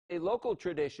A local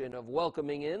tradition of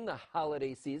welcoming in the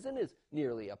holiday season is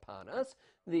nearly upon us.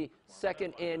 The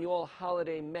second annual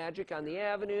Holiday Magic on the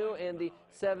Avenue and the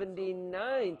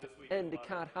 79th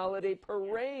Endicott Holiday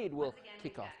Parade will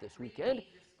kick off this weekend.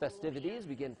 Festivities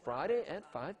begin Friday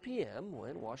at 5 p.m.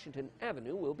 when Washington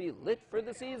Avenue will be lit for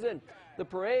the season. The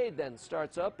parade then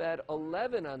starts up at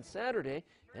 11 on Saturday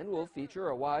and will feature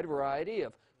a wide variety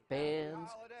of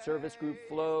bands, service group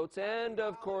floats, and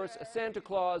of course Santa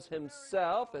Claus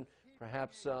himself, and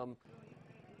perhaps some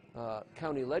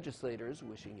county legislators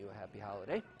wishing you a happy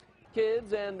holiday.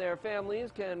 Kids and their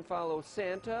families can follow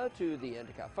Santa to the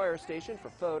Endicott Fire Station for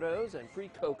photos and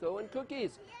free cocoa and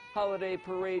cookies. Holiday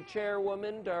Parade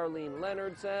Chairwoman Darlene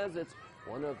Leonard says it's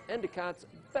one of Endicott's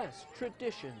best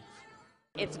traditions.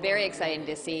 It's very exciting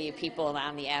to see people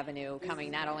on the avenue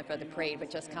coming not only for the parade but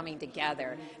just coming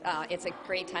together. It's a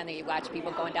great time that you watch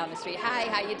people going down the street. Hi,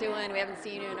 how you doing? We haven't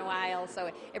seen you in a while.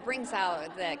 So it brings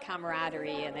out that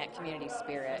camaraderie and that community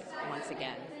spirit once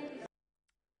again.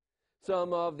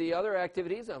 Some of the other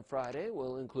activities on Friday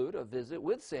will include a visit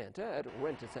with Santa at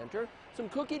Rent-A-Center, some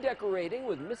cookie decorating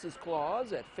with Mrs.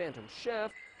 Claus at Phantom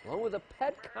Chef, along with a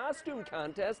pet costume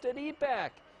contest at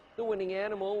EPAC. The winning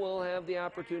animal will have the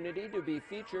opportunity to be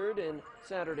featured in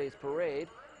Saturday's parade.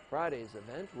 Friday's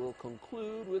event will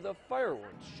conclude with a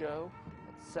fireworks show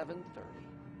at 7:30.